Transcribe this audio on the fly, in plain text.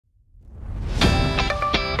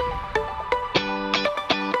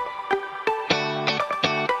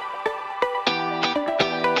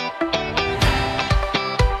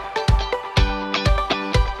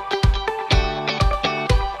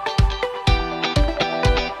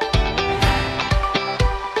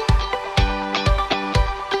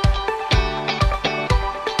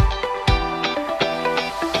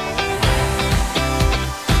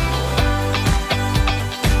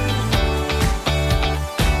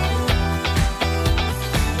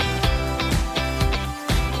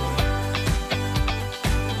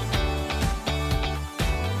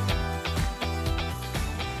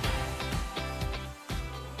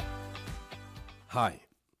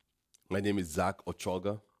My name is Zach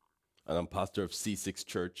Ochoga, and I'm pastor of C6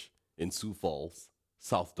 Church in Sioux Falls,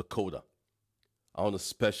 South Dakota. I want to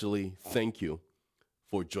especially thank you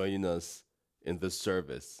for joining us in this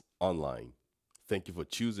service online. Thank you for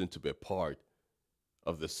choosing to be a part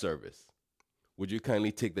of this service. Would you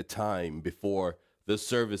kindly take the time before the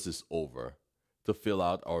service is over to fill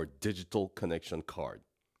out our digital connection card?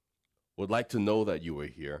 Would like to know that you were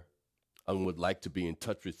here and would like to be in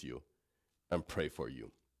touch with you and pray for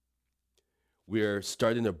you. We're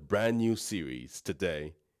starting a brand new series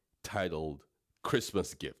today titled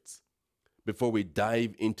Christmas Gifts. Before we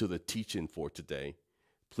dive into the teaching for today,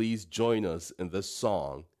 please join us in this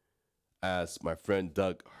song as my friend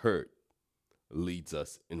Doug Hurt leads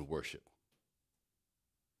us in worship.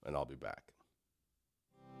 And I'll be back.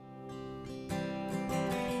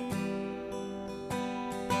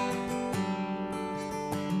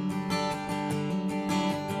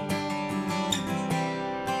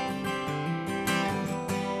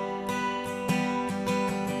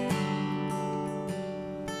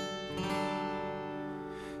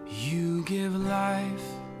 You give life,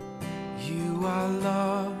 you are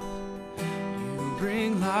love, you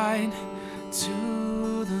bring light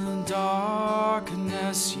to the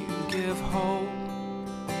darkness, you give hope,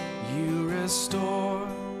 you restore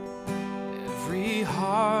every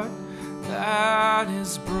heart that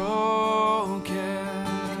is broken.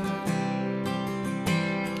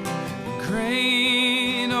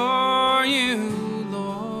 Great are you,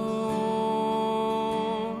 Lord,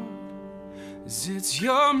 as it's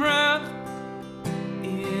your breath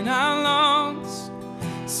in our lungs,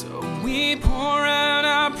 so we pour out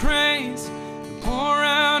our praise, pour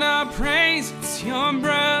out our praise. It's your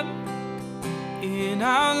breath in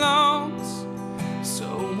our lungs,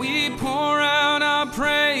 so we pour out our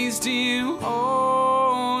praise to you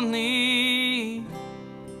only.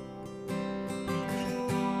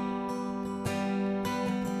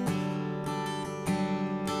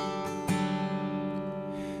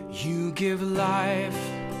 You give life,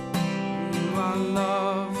 you are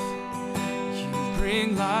love, you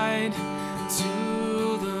bring light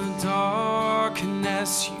to the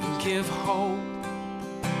darkness, you give hope,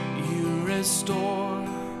 you restore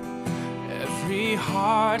every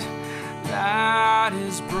heart that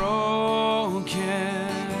is broken.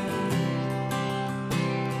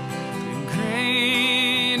 And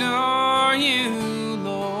great are you,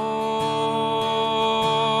 Lord,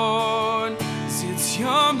 'cause it's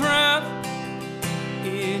your breath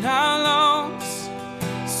in our lungs,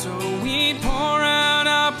 so we pour out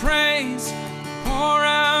our praise, pour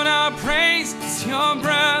out our praise. It's your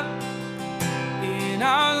breath in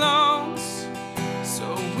our lungs,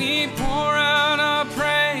 so we pour out our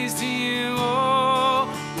praise to you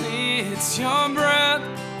only. It's your breath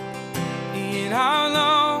in our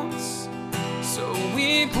lungs, so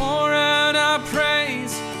we pour out our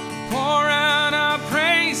praise, pour out our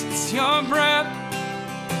praise. It's your breath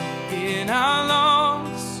in our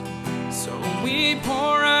lungs, so we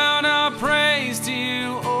pour out our praise to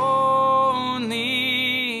you only.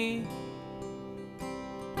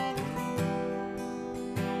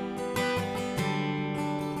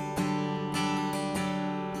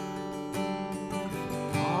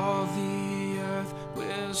 All the earth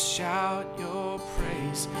will shout your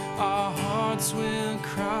praise, our hearts will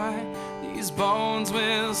cry, these bones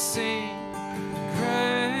will sing.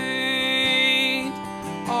 Great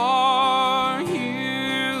are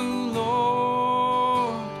you,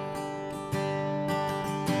 Lord,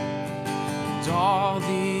 and all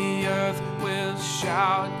the earth will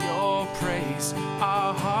shout your praise,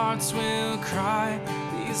 our hearts will cry,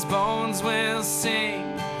 these bones will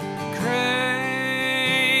sing.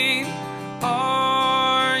 Great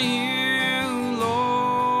are you, Lord,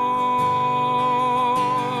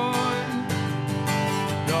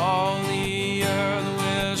 and all the earth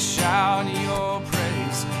will shout your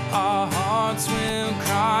praise, our hearts will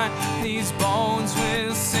cry, these bones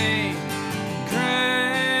will sing.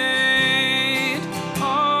 Great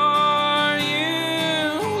are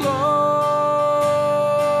you, Lord,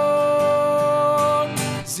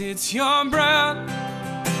 'cause it's your breath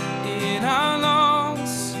in our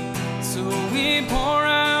lungs, so we pour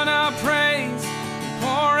out our praise,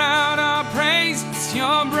 pour out our praise. It's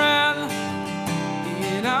your breath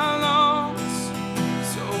in our lungs,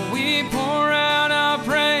 so we pour out our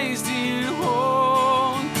praise to you,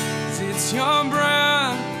 oh, 'cause it's your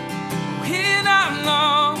breath in our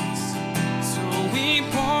lungs, so we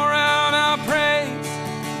pour out our praise,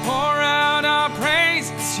 pour out our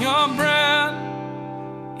praise. It's your breath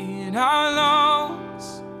in our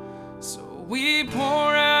lungs, so we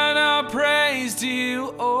pour out our praise to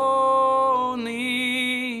you only.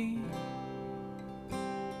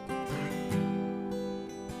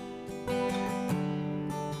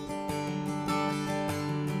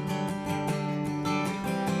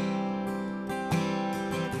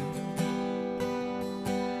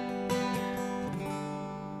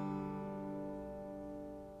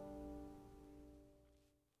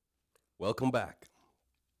 Welcome back.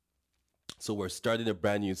 So, we're starting a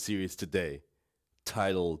brand new series today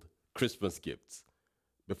titled Christmas Gifts.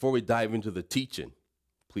 Before we dive into the teaching,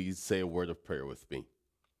 please say a word of prayer with me.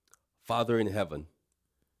 Father in heaven,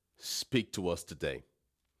 speak to us today.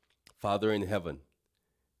 Father in heaven,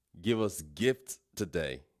 give us gifts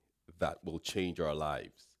today that will change our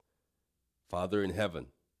lives. Father in heaven,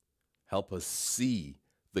 help us see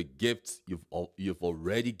the gifts you've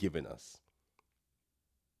already given us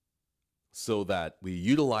so that we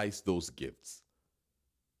utilize those gifts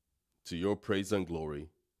to your praise and glory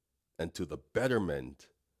and to the betterment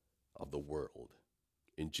of the world.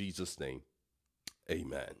 In Jesus' name,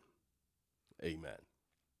 amen. Amen.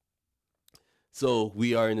 So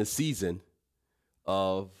we are in a season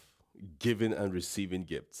of giving and receiving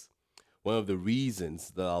gifts. One of the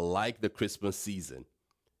reasons that I like the Christmas season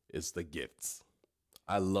is the gifts.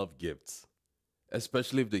 I love gifts,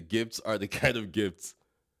 especially if the gifts are the kind of gifts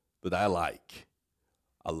that I like.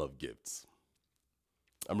 I love gifts.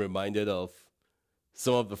 I'm reminded of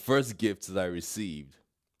some of the first gifts that I received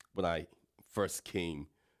when I first came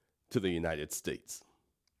to the United States.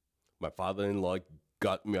 My father-in-law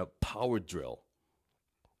got me a power drill.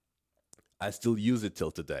 I still use it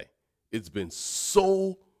till today. It's been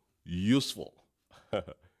so useful,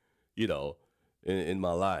 in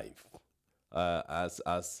my life. As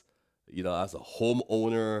a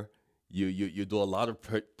homeowner, you do a lot of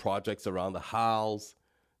projects around the house,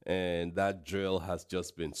 and that drill has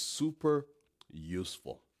just been super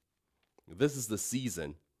useful. This is the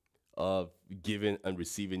season of giving and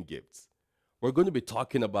receiving gifts. We're going to be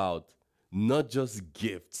talking about not just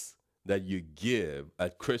gifts that you give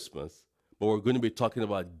at Christmas, but we're going to be talking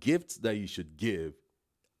about gifts that you should give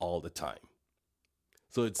all the time.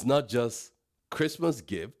 So it's not just Christmas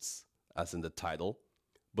gifts, as in the title,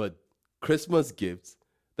 but Christmas gifts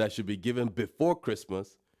that should be given before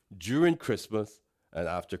Christmas, during Christmas, and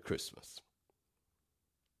after Christmas.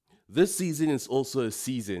 This season is also a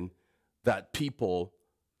season that people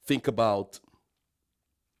think about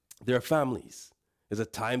their families. It's a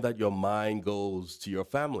time that your mind goes to your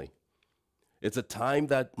family. It's a time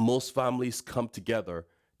that most families come together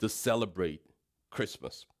to celebrate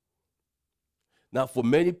Christmas. Now, for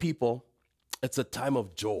many people, it's a time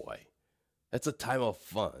of joy. It's a time of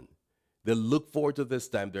fun. They look forward to this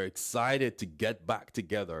time. They're excited to get back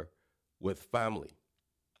together with family.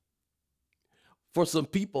 For some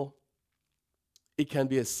people, it can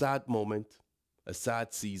be a sad moment, a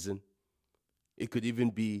sad season. It could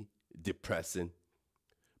even be depressing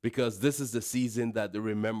because this is the season that they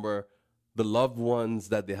remember the loved ones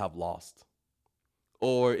that they have lost.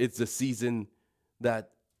 Or it's a season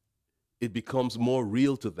that it becomes more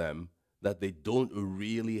real to them that they don't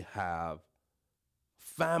really have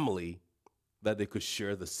family that they could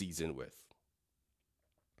share the season with.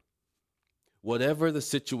 Whatever the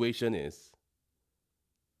situation is,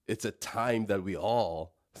 it's a time that we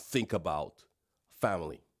all think about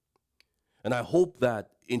family. And I hope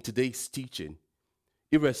that in today's teaching,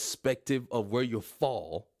 irrespective of where you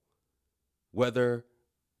fall, whether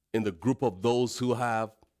in the group of those who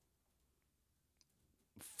have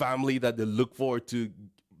family that they look forward to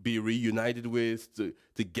be reunited with,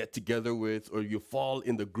 to get together with, or you fall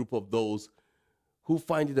in the group of those who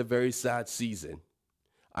find it a very sad season,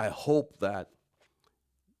 I hope that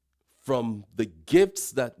from the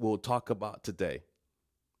gifts that we'll talk about today,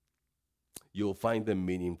 you'll find them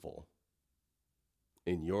meaningful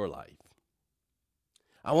in your life.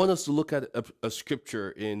 I want us to look at a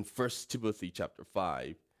scripture in 1 Timothy chapter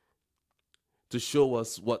 5 to show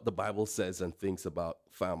us what the Bible says and thinks about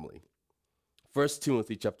family. 1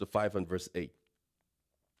 Timothy chapter 5 and verse 8.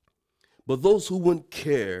 But those who wouldn't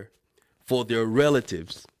care for their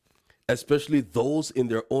relatives, especially those in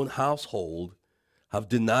their own household, have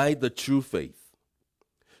denied the true faith.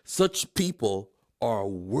 Such people are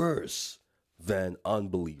worse than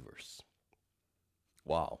unbelievers.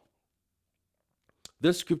 Wow.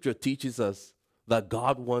 This scripture teaches us that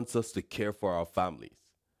God wants us to care for our families.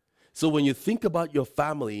 So when you think about your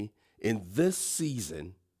family in this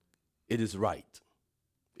season, it is right.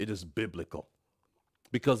 It is biblical.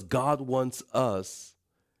 Because God wants us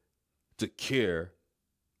to care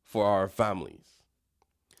for our families.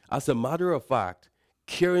 As a matter of fact,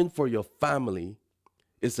 caring for your family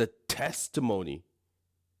is a testimony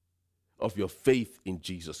of your faith in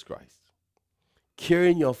Jesus Christ.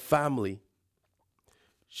 Caring your family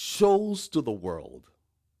shows to the world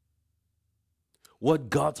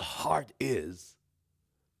what God's heart is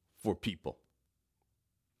for people.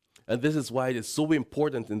 And this is why it is so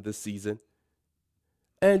important in this season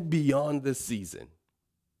and beyond this season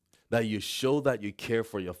that you show that you care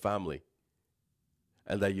for your family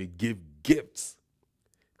and that you give gifts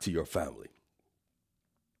to your family.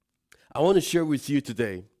 I want to share with you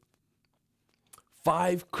today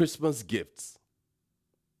 5 Christmas gifts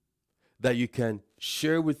that you can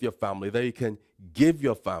share with your family, that you can give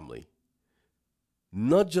your family,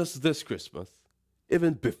 not just this Christmas,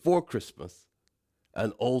 even before Christmas,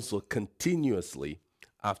 and also continuously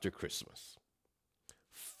after Christmas.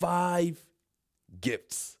 5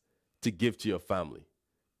 gifts to give to your family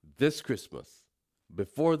this Christmas,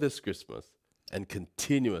 before this Christmas, and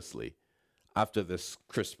continuously after this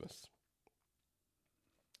Christmas.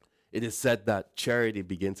 It is said that charity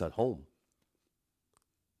begins at home.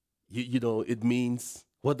 You know, it means,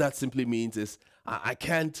 what that simply means is I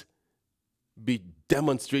can't be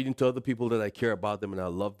demonstrating to other people that I care about them and I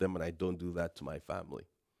love them, and I don't do that to my family.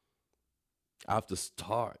 I have to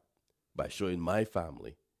start by showing my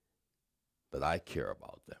family that I care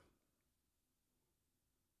about them.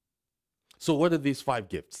 So what are these 5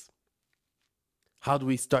 gifts? How do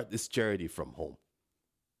we start this charity from home?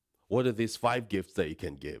 What are these 5 gifts that you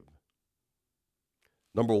can give?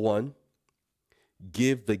 Number 1,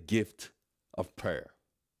 give the gift of prayer.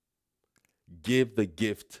 Give the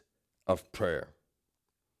gift of prayer.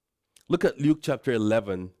 Look at Luke chapter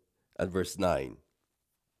 11 and verse 9.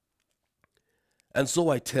 And so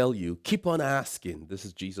I tell you, keep on asking, this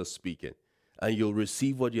is Jesus speaking, and you'll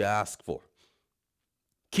receive what you ask for.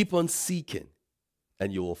 Keep on seeking,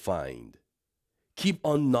 and you will find. Keep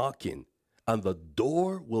on knocking, and the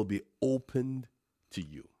door will be opened to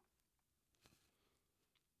you.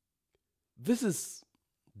 This is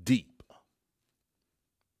deep.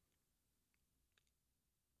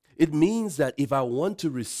 It means that if I want to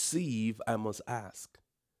receive, I must ask.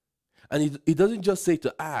 And it doesn't just say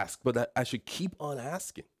to ask, but that I should keep on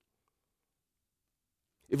asking.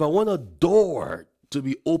 If I want a door to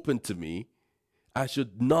be open to me, I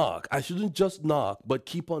should knock. I shouldn't just knock, but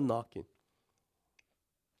keep on knocking.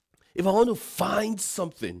 If I want to find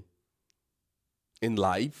something in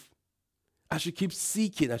life, I should keep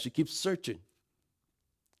seeking. I should keep searching.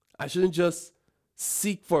 I shouldn't just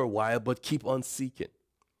seek for a while, but keep on seeking.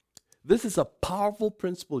 This is a powerful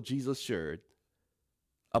principle Jesus shared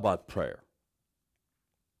about prayer.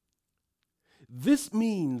 This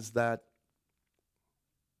means that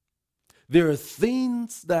there are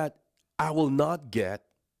things that I will not get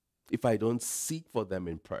if I don't seek for them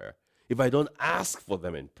in prayer, if I don't ask for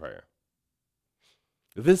them in prayer.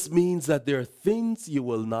 This means that there are things you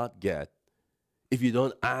will not get if you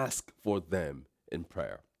don't ask for them in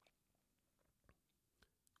prayer.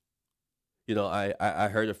 You know, I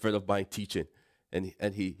heard a friend of mine teaching, and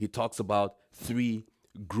he talks about 3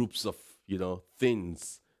 groups of,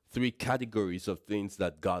 things, 3 categories of things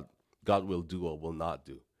that God will do or will not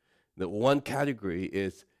do. The one category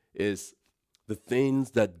is the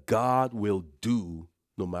things that God will do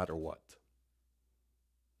no matter what.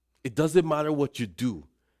 It doesn't matter what you do.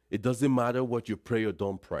 It doesn't matter what you pray or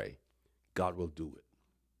don't pray. God will do it.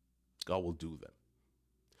 God will do them.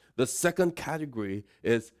 The second category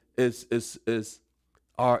is the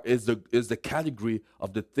category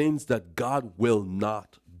of the things that God will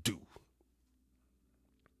not do.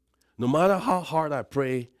 No matter how hard I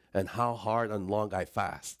pray and how hard and long I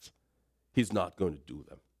fast, He's not going to do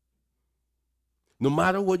them. No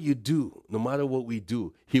matter what you do, no matter what we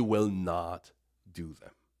do, He will not do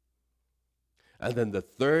them. And then the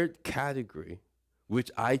third category,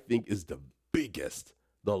 which I think is the biggest,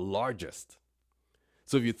 the largest.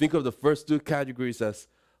 So if you think of the first 2 categories as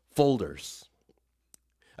folders,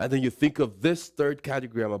 and then you think of this third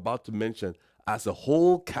category I'm about to mention as a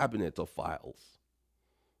whole cabinet of files.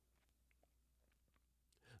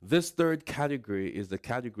 This third category is the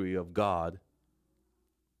category of God,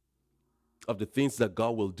 of the things that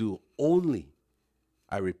God will do only,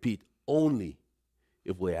 I repeat, only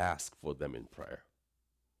if we ask for them in prayer.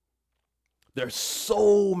 There are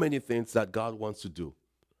so many things that God wants to do,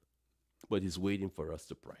 but He's waiting for us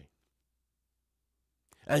to pray.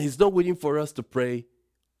 And He's not waiting for us to pray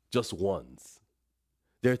just once.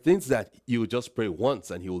 There are things that you will just pray once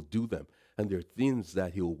and He will do them. And there are things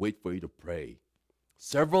that He will wait for you to pray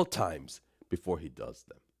several times before He does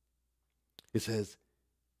them. He says,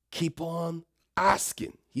 keep on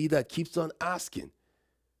asking. He that keeps on asking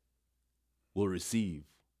will receive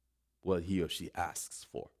what he or she asks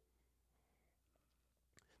for.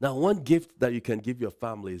 Now, one gift that you can give your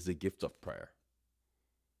family is the gift of prayer.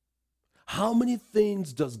 How many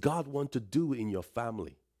things does God want to do in your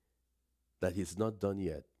family that He's not done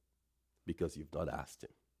yet because you've not asked Him?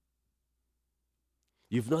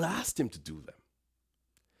 You've not asked Him to do them.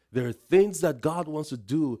 There are things that God wants to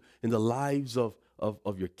do in the lives of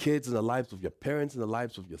your kids, in the lives of your parents, in the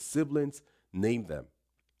lives of your siblings, name them.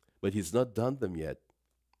 but he's not done them yet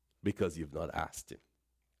because you've not asked him.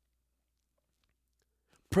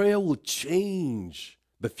 Prayer will change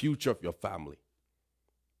the future of your family.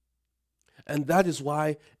 And that is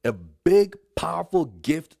why a big, powerful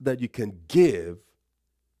gift that you can give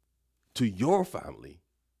to your family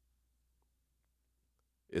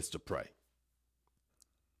is to pray.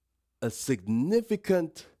 A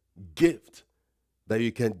significant gift that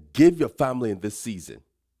you can give your family in this season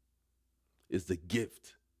is the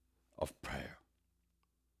gift of prayer.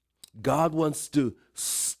 God wants to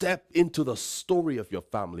step into the story of your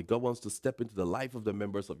family. God wants to step into the life of the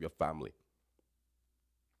members of your family.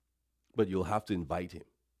 But you'll have to invite him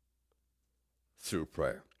through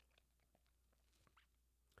prayer.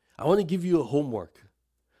 I want to give you a homework.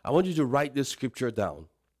 I want you to write this scripture down.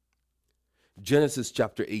 Genesis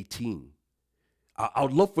chapter 18. I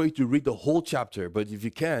would love for you to read the whole chapter, but if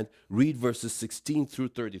you can't, read verses 16 through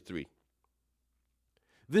 33.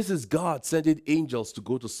 This is God sending angels to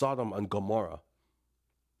go to Sodom and Gomorrah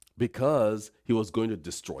because he was going to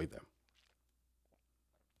destroy them.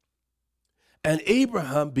 And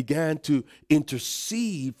Abraham began to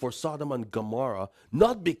intercede for Sodom and Gomorrah,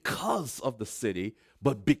 not because of the city,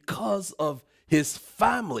 but because of his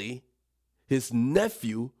family, his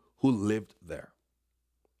nephew who lived there.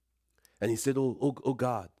 And he said, oh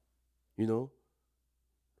God,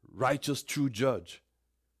 righteous, true judge,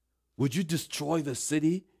 would you destroy the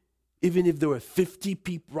city even if there were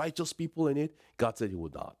 50 righteous people in it? God said he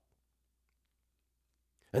would not.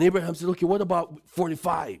 And Abraham said, okay, what about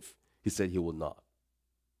 45? He said he will not.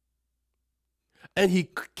 And he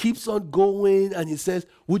keeps on going and he says,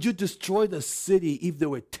 would you destroy the city if there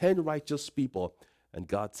were 10 righteous people? And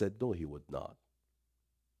God said, no, he would not.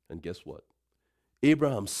 And guess what?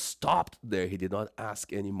 Abraham stopped there. He did not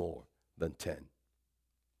ask any more than 10.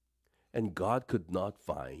 And God could not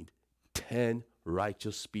find 10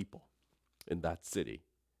 righteous people in that city.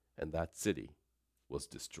 And that city was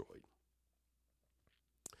destroyed.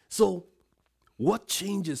 So, what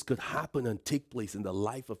changes could happen and take place in the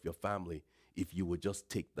life of your family if you would just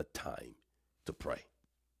take the time to pray?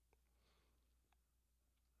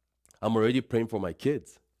 I'm already praying for my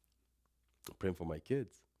kids. I'm praying for my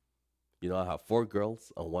kids. I have 4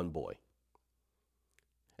 girls and 1 boy.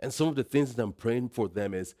 And some of the things that I'm praying for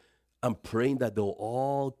them is I'm praying that they'll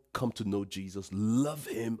all come to know Jesus, love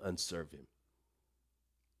him, and serve him.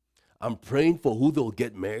 I'm praying for who they'll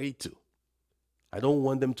get married to. I don't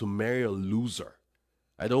want them to marry a loser.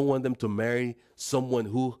 I don't want them to marry someone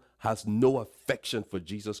who has no affection for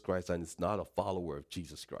Jesus Christ and is not a follower of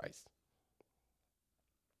Jesus Christ.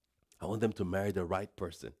 I want them to marry the right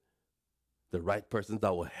person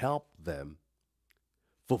that will help them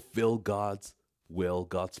fulfill God's will,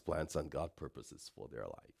 God's plans, and God's purposes for their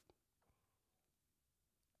life.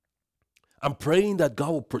 I'm praying that God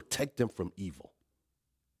will protect them from evil.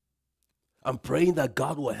 I'm praying that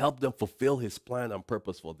God will help them fulfill his plan and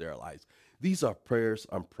purpose for their lives. These are prayers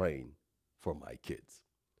I'm praying for my kids.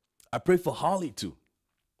 I pray for Holly too.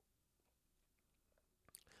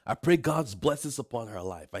 I pray God's blessings upon her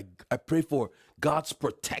life. I pray for God's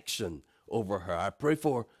protection over her. I pray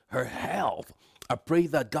for her health. I pray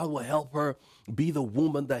that God will help her be the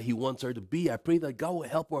woman that he wants her to be. I pray that God will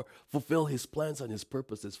help her fulfill his plans and his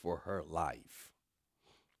purposes for her life.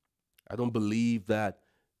 I don't believe that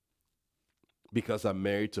because I'm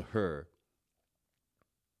married to her,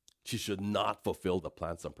 she should not fulfill the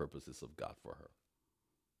plans and purposes of God for her.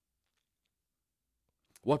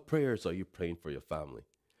 What prayers are you praying for your family?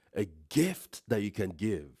 A gift that you can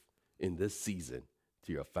give in this season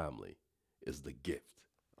to your family is the gift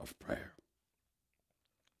of prayer.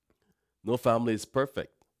 No family is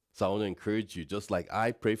perfect. So I want to encourage you, just like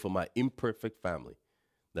I pray for my imperfect family,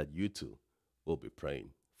 that you too will be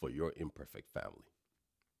praying for your imperfect family.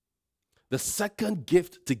 The second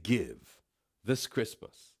gift to give this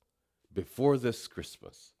Christmas, before this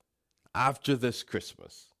Christmas, after this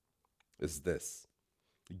Christmas, is this.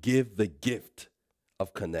 Give the gift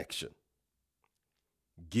of connection.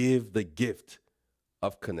 Give the gift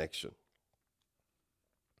of connection.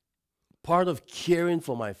 Part of caring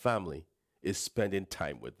for my family is spending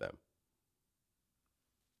time with them.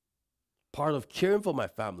 Part of caring for my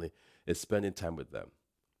family is spending time with them.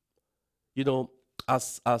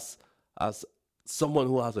 As someone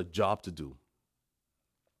who has a job to do,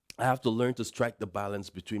 I have to learn to strike the balance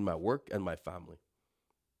between my work and my family.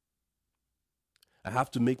 I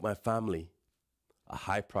have to make my family a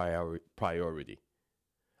high priority.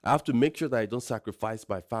 I have to make sure that I don't sacrifice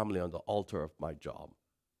my family on the altar of my job.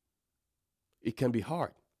 It can be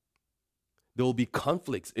hard. There will be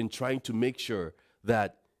conflicts in trying to make sure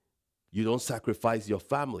that you don't sacrifice your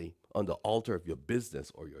family on the altar of your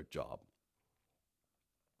business or your job.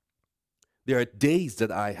 There are days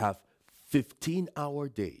that I have 15-hour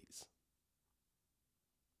days,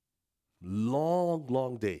 long,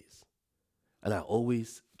 long days. And I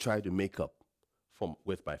always try to make up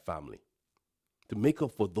with my family, to make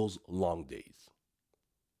up for those long days.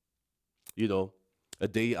 You know, a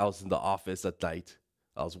day I was in the office at night,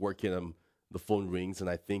 I was working and the phone rings and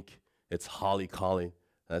I think it's Holly calling.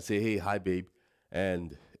 And I say, hey, hi, babe.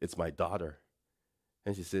 And it's my daughter.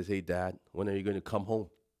 And she says, hey, Dad, when are you going to come home?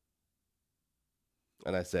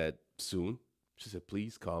 And I said, soon. She said,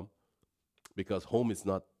 please come, because home is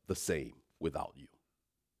not the same without you.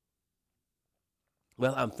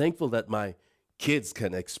 Well, I'm thankful that my kids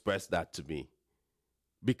can express that to me,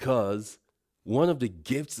 because one of the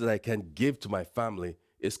gifts that I can give to my family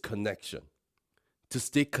is connection, to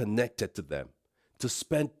stay connected to them, to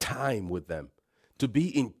spend time with them, to be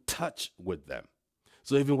in touch with them.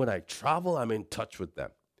 So even when I travel, I'm in touch with them.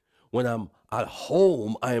 When I'm at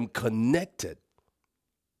home, I am connected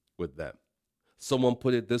with them. Someone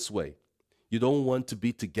put it this way: you don't want to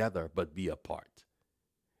be together but be apart.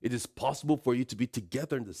 It is possible for you to be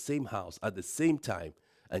together in the same house at the same time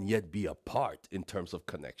and yet be apart in terms of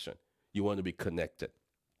connection. You want to be connected.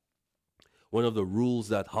 One of the rules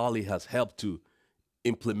that Holly has helped to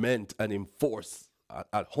implement and enforce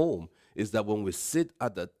at home is that when we sit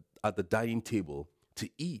at the dining table to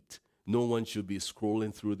eat, no one should be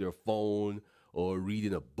scrolling through their phone or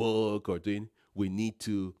reading a book or doing. We need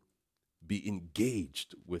to be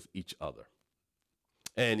engaged with each other.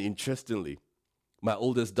 And interestingly, my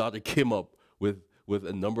oldest daughter came up with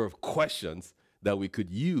a number of questions that we could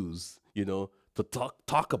use, to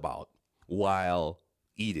talk about while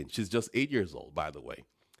eating. She's just 8 years old, by the way,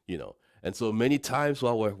 And so many times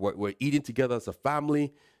while we're eating together as a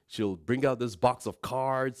family, she'll bring out this box of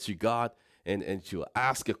cards she got, and she'll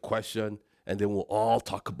ask a question, and then we'll all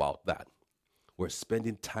talk about that. We're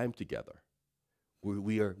spending time together.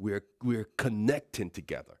 We're connecting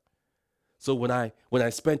together. So when I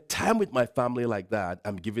spend time with my family like that,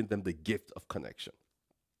 I'm giving them the gift of connection.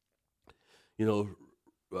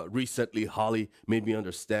 Recently, Holly made me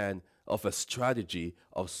understand of a strategy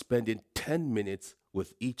of spending 10 minutes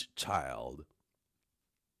with each child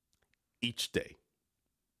each day.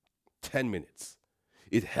 10 minutes.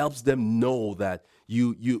 It helps them know that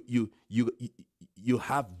you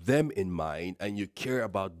have them in mind and you care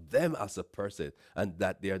about them as a person, and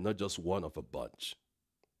that they are not just one of a bunch.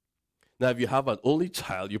 Now, if you have an only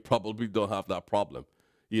child, you probably don't have that problem,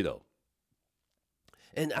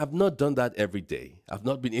 And I've not done that every day. I've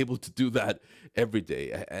not been able to do that every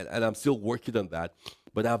day, and I'm still working on that.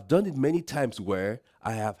 But I've done it many times where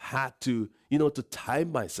I have had to, to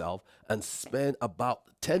time myself and spend about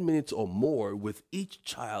 10 minutes or more with each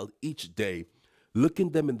child each day,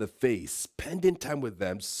 looking them in the face, spending time with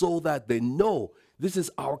them so that they know this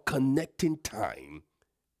is our connecting time,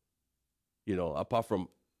 apart from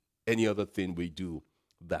any other thing we do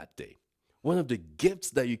that day. One of the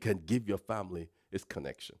gifts that you can give your family is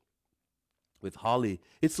connection. With Holly,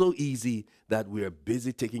 it's so easy that we are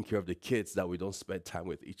busy taking care of the kids that we don't spend time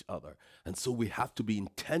with each other. And so we have to be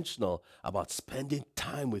intentional about spending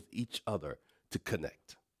time with each other to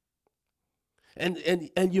connect. And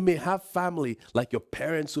you may have family like your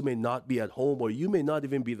parents who may not be at home, or you may not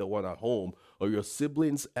even be the one at home, or your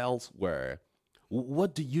siblings elsewhere.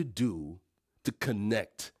 What do you do to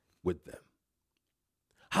connect with them?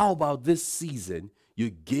 How about this season, you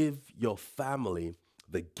give your family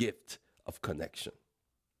the gift of connection?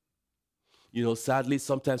 Sadly,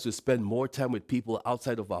 sometimes we spend more time with people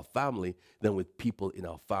outside of our family than with people in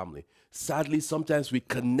our family. Sadly, sometimes we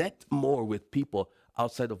connect more with people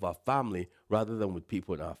outside of our family rather than with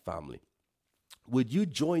people in our family. Would you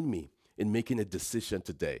join me in making a decision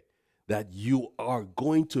today that you are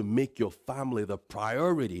going to make your family the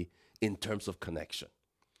priority in terms of connection?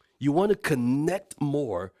 You want to connect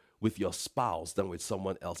more with your spouse than with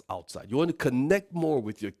someone else outside. You want to connect more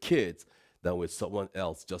with your kids than with someone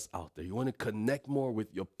else just out there. You want to connect more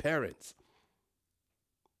with your parents.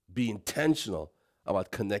 Be intentional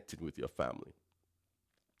about connecting with your family.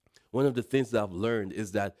 One of the things that I've learned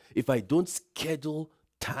is that if I don't schedule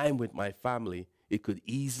time with my family, it could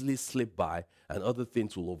easily slip by and other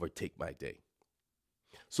things will overtake my day.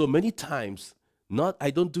 So many times,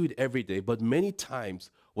 I don't do it every day, but many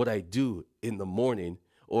times what I do in the morning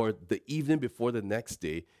or the evening before the next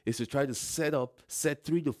day is to try to set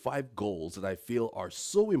 3 to 5 goals that I feel are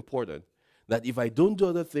so important that if I don't do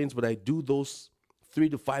other things, but I do those 3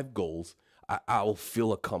 to 5 goals, I'll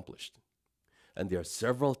feel accomplished. And there are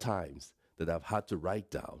several times that I've had to write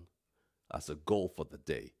down as a goal for the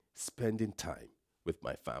day, spending time with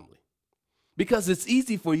my family. Because it's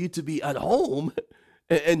easy for you to be at home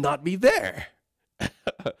and not be there.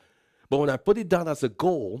 But when I put it down as a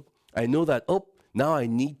goal, I know that, oh, now I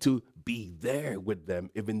need to be there with them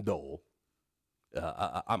even though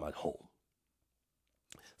I'm at home.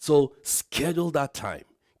 So schedule that time.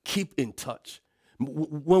 Keep in touch.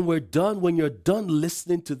 When you're done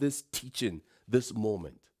listening to this teaching, this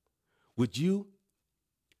moment, would you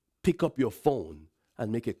pick up your phone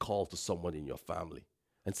and make a call to someone in your family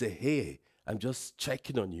and say, hey, I'm just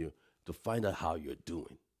checking on you to find out how you're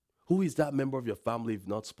doing? Who is that member of your family you've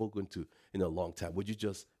not spoken to in a long time? Would you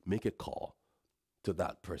just make a call to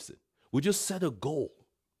that person? Would you set a goal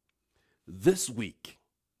this week,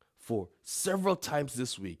 for several times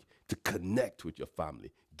this week, to connect with your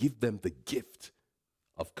family? Give them the gift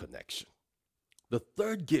of connection. The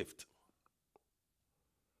third gift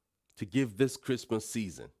to give this Christmas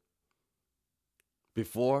season,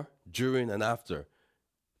 before, during, and after,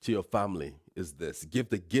 to your family is this: give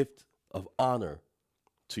the gift of honor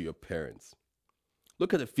to your parents.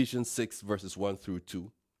 Look at Ephesians 6, verses 1 through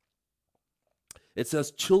 2. It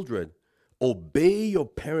says, children, obey your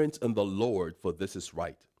parents in the Lord, for this is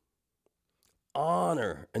right.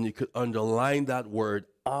 Honor, and you could underline that word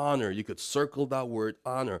honor. You could circle that word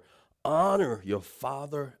honor. Honor your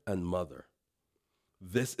father and mother.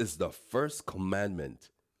 This is the first commandment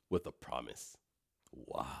with a promise.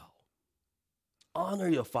 Wow. Honor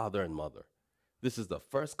your father and mother. This is the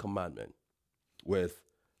first commandment with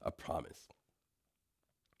a promise.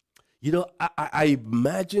 You know, I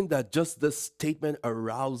imagine that just this statement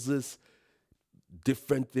arouses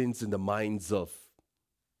different things in the minds of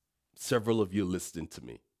several of you listening to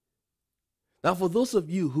me. Now, for those of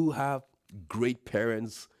you who have great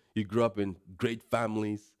parents, you grew up in great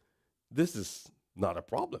families, this is not a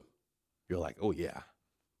problem. You're like, oh yeah.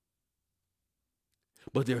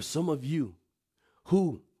 But there are some of you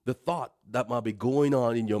who the thought that might be going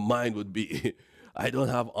on in your mind would be, I don't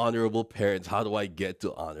have honorable parents. How do I get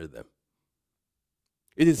to honor them?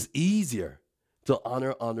 It is easier to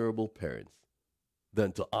honor honorable parents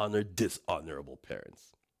than to honor dishonorable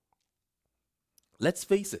parents. Let's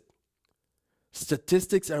face it.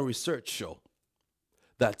 Statistics and research show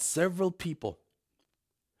that several people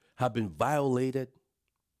have been violated,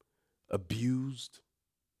 abused,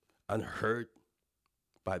 and hurt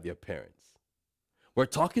by their parents. We're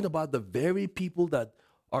talking about the very people that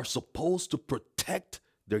are supposed to protect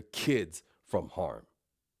their kids from harm,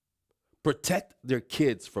 protect their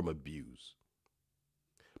kids from abuse,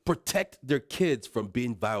 protect their kids from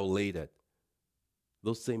being violated.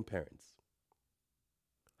 Those same parents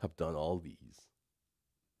have done all these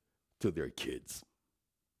to their kids.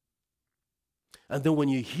 And then when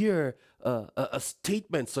you hear a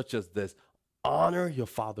statement such as this, honor your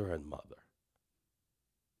father and mother,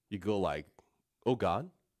 you go like, oh God,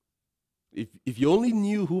 if you only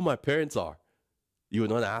knew who my parents are, you would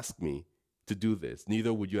not ask me to do this.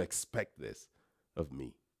 Neither would you expect this of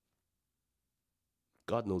me.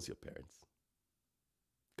 God knows your parents.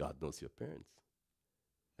 God knows your parents.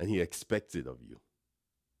 And he expects it of you.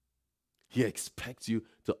 He expects you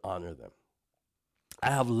to honor them.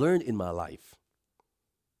 I have learned in my life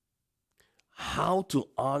how to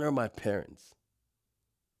honor my parents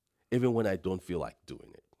even when I don't feel like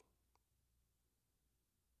doing it.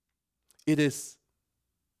 It is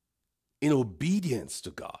in obedience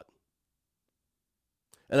to God.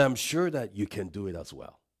 And I'm sure that you can do it as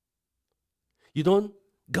well.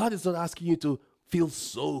 God is not asking you to feel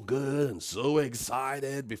so good and so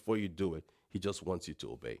excited before you do it. He just wants you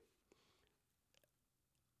to obey.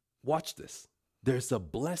 Watch this. There's a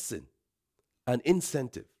blessing, an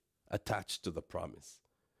incentive attached to the promise.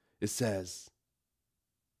 It says,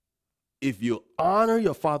 if you honor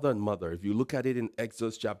your father and mother, if you look at it in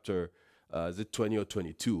Exodus chapter, is it 20 or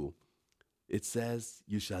 22? It says,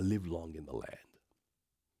 you shall live long in the land.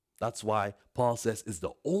 That's why Paul says it's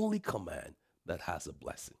the only command that has a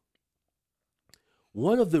blessing.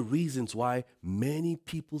 One of the reasons why many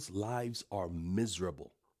people's lives are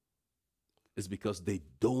miserable is because they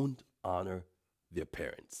don't honor their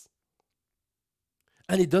parents.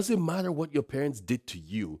 And it doesn't matter what your parents did to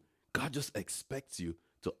you, God just expects you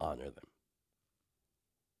to honor them.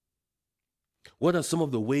 What are some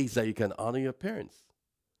of the ways that you can honor your parents?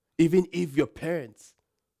 Even if your parents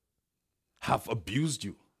have abused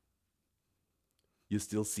you, you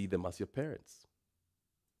still see them as your parents.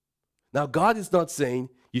 Now, God is not saying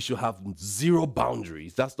you should have zero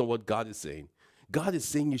boundaries. That's not what God is saying. God is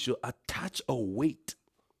saying you should attach a weight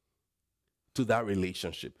to that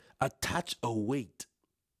relationship. Attach a weight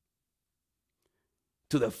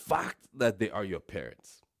to the fact that they are your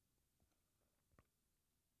parents.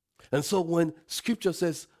 And so when scripture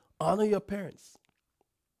says, honor your parents,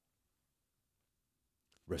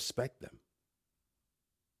 respect them,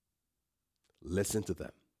 listen to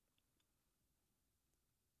them,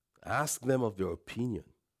 ask them of their opinion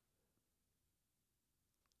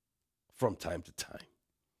from time to time.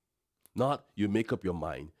 Not you make up your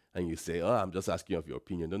mind and you say, oh, I'm just asking of your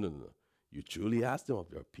opinion. No, no, no, no. You truly ask them of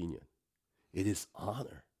their opinion. It is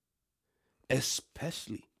honor,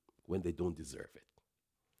 especially when they don't deserve it.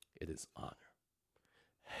 It is honor.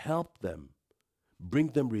 Help them, bring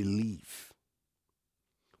them relief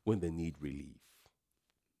when they need relief.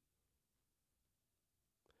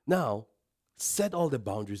 Now, set all the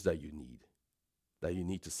boundaries that you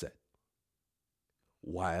need to set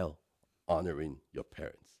while honoring your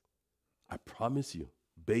parents. I promise you,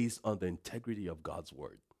 based on the integrity of God's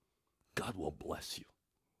word, God will bless you.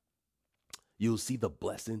 You'll see the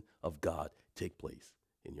blessing of God take place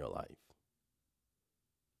in your life.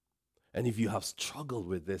 And if you have struggled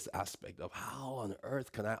with this aspect of how on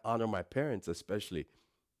earth can I honor my parents, especially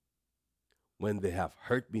when they have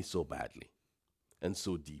hurt me so badly and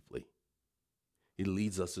so deeply, it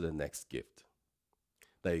leads us to the next gift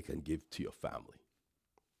that you can give to your family.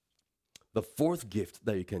 The fourth gift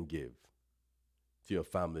that you can give to your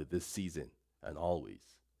family this season and always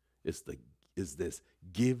is this: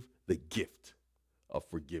 give the gift of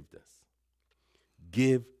forgiveness.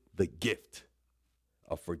 Give the gift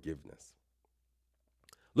of forgiveness.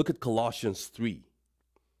 Look at Colossians 3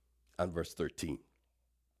 and verse 13.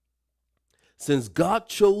 Since God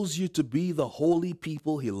chose you to be the holy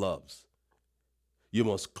people he loves, you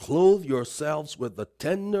must clothe yourselves with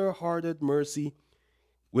tender-hearted mercy,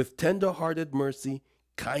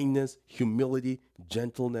 kindness, humility,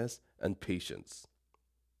 gentleness, and patience.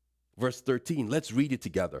 Verse 13, let's read it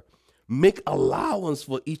together. Make allowance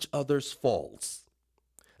for each other's faults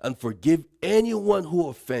and forgive anyone who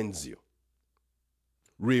offends you.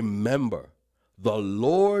 Remember, the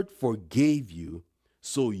Lord forgave you,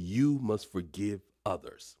 so you must forgive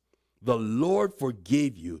others. The Lord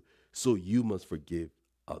forgave you, so you must forgive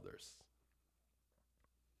others.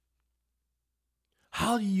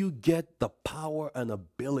 How do you get the power and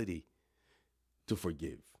ability to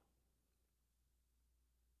forgive?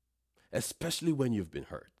 Especially when you've been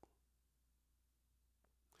hurt.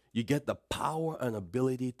 You get the power and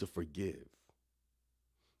ability to forgive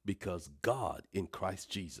because God in Christ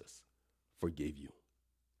Jesus forgave you.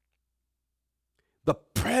 The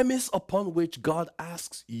premise upon which God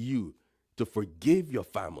asks you to forgive your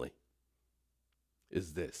family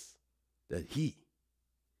is this: that he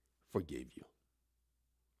forgave you.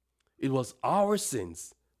 It was our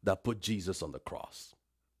sins that put Jesus on the cross.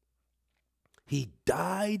 He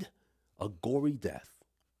died a gory death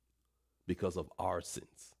because of our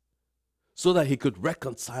sins, so that he could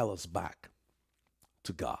reconcile us back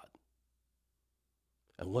to God.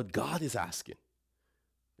 And what God is asking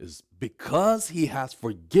is, because he has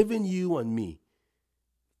forgiven you and me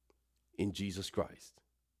in Jesus Christ,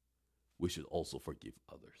 we should also forgive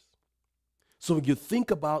others. So when you think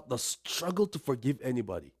about the struggle to forgive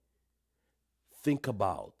anybody, think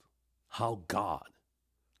about how God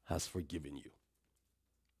has forgiven you.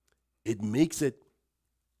 It makes it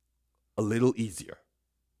a little easier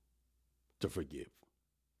to forgive.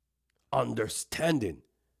 Understanding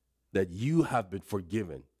that you have been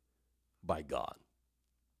forgiven by God.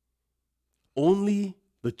 Only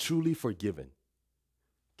the truly forgiven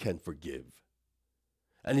can forgive.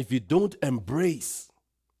 And if you don't embrace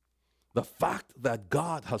the fact that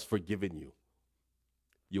God has forgiven you,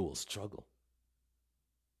 you will struggle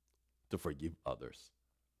to forgive others.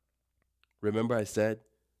 Remember I said,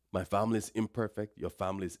 my family is imperfect, your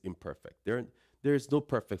family is imperfect. There is no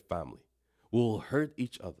perfect family. We'll hurt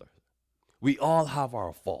each other. We all have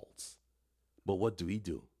our faults. But what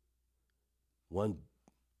do? One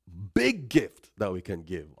big gift that we can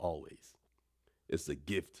give always is the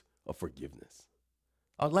gift of forgiveness.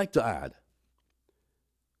 I'd like to add,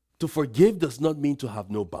 to forgive does not mean to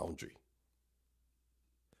have no boundary.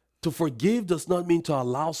 To forgive does not mean to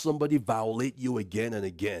allow somebody violate you again and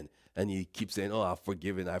again, and you keep saying, oh, I've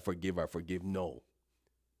forgiven, I forgive. No.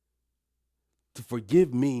 To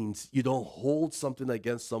forgive means you don't hold something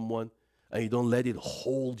against someone and you don't let it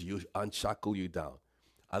hold you and shackle you down.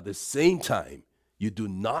 At the same time, you do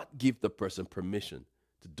not give the person permission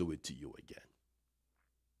to do it to you again.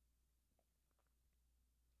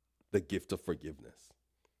 The gift of forgiveness.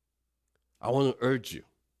 I want to urge you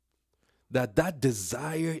that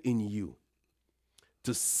desire in you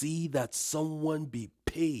to see that someone be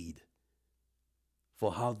paid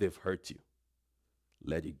for how they've hurt you,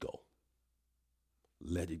 let it go.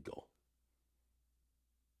 Let it go.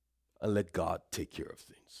 And let God take care of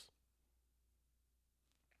things.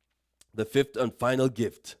 The fifth and final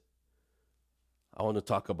gift I want to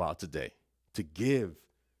talk about today, to give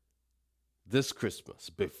this Christmas,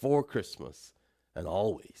 before Christmas, and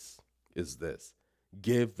always, is this: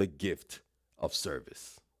 give the gift of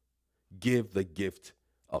service. Give the gift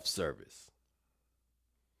of service.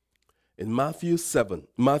 In Matthew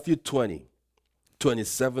 20,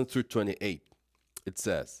 27 through 28, it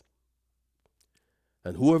says,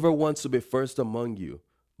 "And whoever wants to be first among you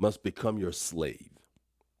must become your slave.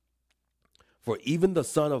 For even the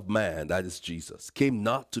Son of Man," that is Jesus, "came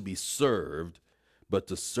not to be served, but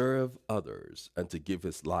to serve others and to give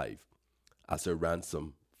his life as a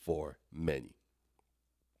ransom for many."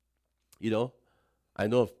 You know, I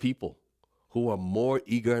know of people who are more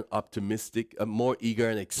eager and optimistic, more eager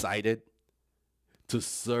and excited to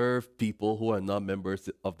serve people who are not members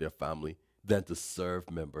of their family than to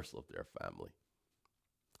serve members of their family.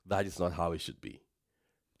 That is not how it should be.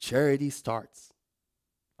 Charity starts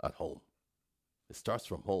at home. It starts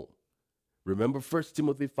from home. Remember 1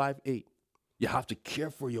 Timothy 5:8. You have to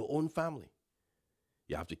care for your own family.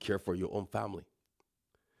 You have to care for your own family.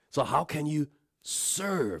 So how can you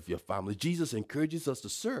serve your family? Jesus encourages us to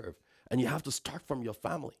serve, and you have to start from your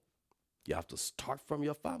family. You have to start from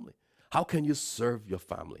your family. How can you serve your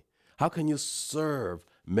family? How can you serve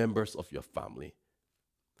members of your family?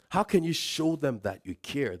 How can you show them that you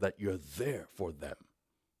care, that you're there for them?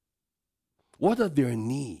 What are their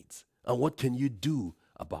needs, and what can you do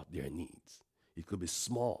about their needs? It could be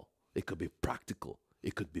small, it could be practical,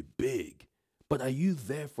 it could be big, but are you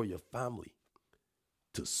there for your family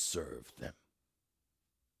to serve them?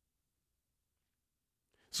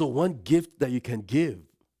 So one gift that you can give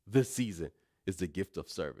this season is the gift of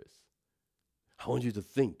service. I want you to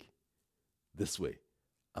think this way: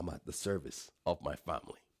 I'm at the service of my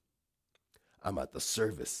family. I'm at the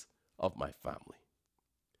service of my family.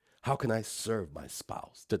 How can I serve my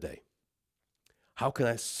spouse today? How can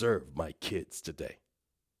I serve my kids today?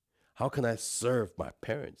 How can I serve my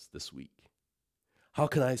parents this week? How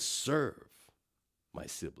can I serve my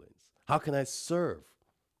siblings? How can I serve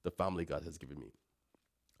the family God has given me?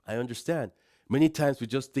 I understand many times we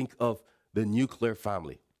just think of the nuclear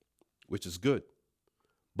family, which is good.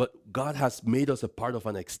 But God has made us a part of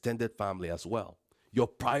an extended family as well. Your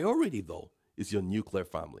priority, though, is your nuclear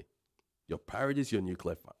family. Your priority is your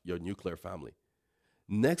nuclear family.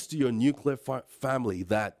 Next to your nuclear family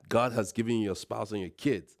that God has given you, your spouse and your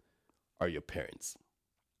kids, are your parents.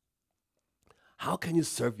 How can you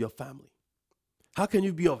serve your family? How can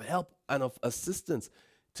you be of help and of assistance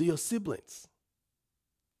to your siblings?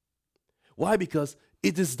 Why? Because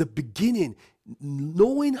it is the beginning.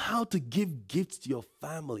 Knowing how to give gifts to your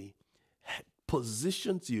family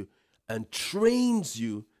positions you and trains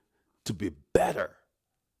you to be better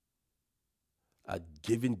at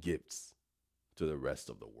giving gifts to the rest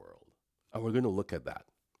of the world. And we're going to look at that.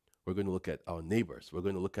 We're going to look at our neighbors. We're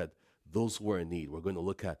going to look at those who are in need. We're going to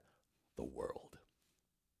look at the world.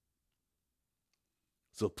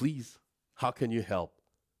 So please, how can you help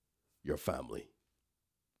your family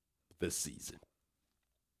this season?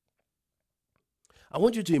 I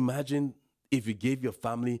want you to imagine if you gave your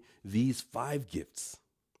family these 5 gifts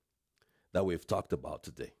that we've talked about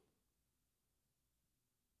today.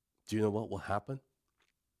 Do you know what will happen?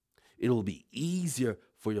 It will be easier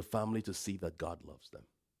for your family to see that God loves them.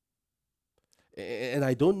 And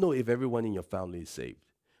I don't know if everyone in your family is saved,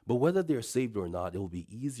 but whether they're saved or not, it will be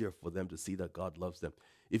easier for them to see that God loves them.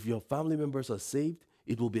 If your family members are saved,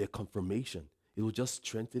 it will be a confirmation. It will just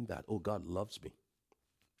strengthen that, oh, God loves me.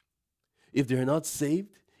 If they're not saved,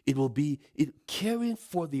 it will be caring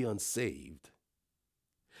for the unsaved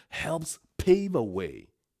helps pave a way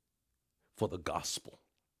for the gospel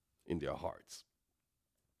in their hearts.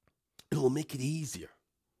 It will make it easier.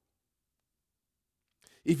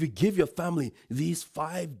 If you give your family these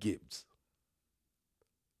 5 gifts,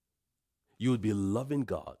 you would be loving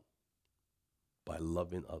God by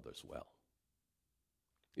loving others well.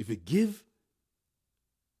 If you give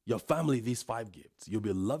your family these 5 gifts, you'll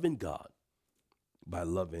be loving God by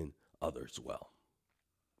loving others well.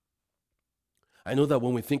 I know that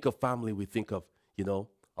when we think of family, we think of,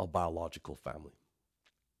 our biological family.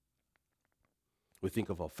 We think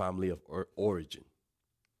of a family of origin.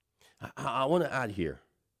 I want to add here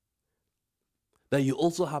that you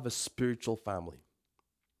also have a spiritual family.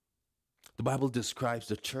 The Bible describes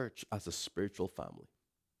the church as a spiritual family,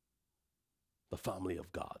 the family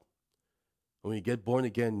of God. When you get born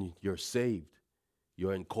again, you're saved.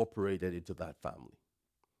 You're incorporated into that family.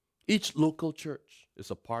 Each local church is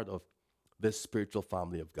a part of this spiritual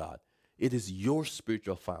family of God. It is your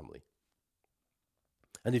spiritual family.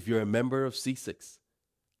 And if you're a member of C6,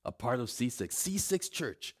 a part of C6, C6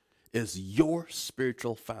 Church is your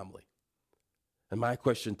spiritual family. And my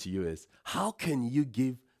question to you is, how can you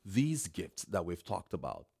give these gifts that we've talked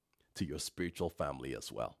about to your spiritual family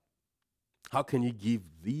as well? How can you give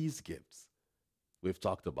these gifts we've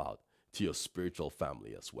talked about to your spiritual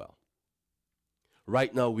family as well?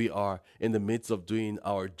 Right now, we are in the midst of doing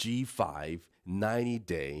our G5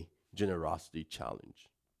 90-day generosity challenge.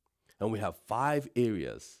 And we have 5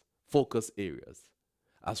 areas, focus areas,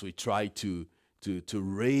 as we try to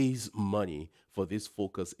raise money for these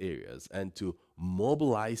focus areas and to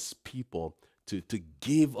mobilize people to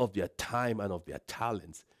give of their time and of their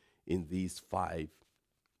talents in these 5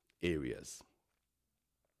 areas.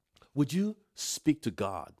 Would you speak to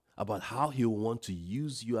God about how He will want to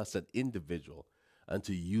use you as an individual and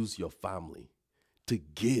to use your family to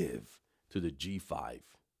give to the G5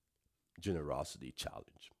 Generosity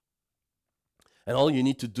Challenge? And all you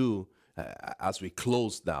need to do, as we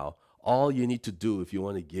close now, all you need to do if you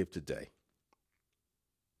want to give today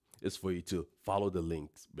is for you to follow the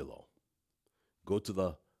links below. Go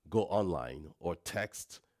online or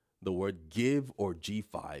text the word give or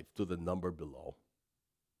G5 to the number below,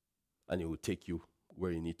 and it will take you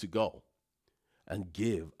where you need to go and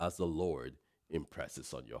give as the Lord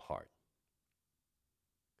impresses on your heart.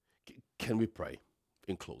 Can we pray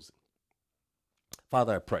in closing?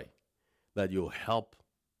 Father, I pray that you'll help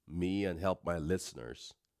me and help my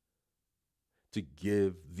listeners to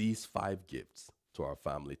give these 5 gifts to our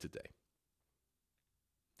family today.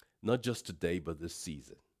 Not just today, but this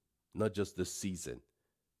season. Not just this season,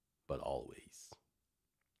 but always.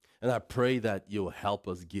 And I pray that you'll help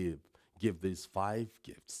us give these 5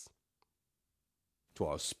 gifts to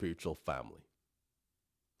our spiritual family.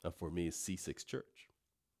 And for me, it's C6 Church.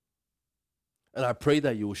 And I pray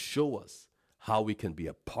that you'll show us how we can be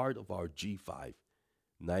a part of our G5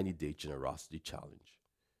 90-day generosity challenge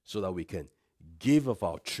so that we can give of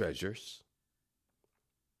our treasures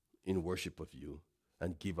in worship of you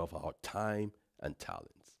and give of our time and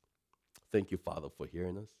talents. Thank you, Father, for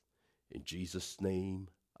hearing us. In Jesus' name,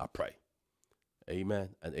 I pray. Amen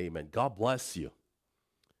and amen. God bless you.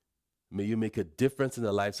 May you make a difference in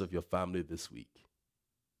the lives of your family this week.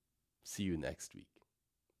 See you next week.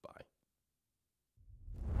 Bye.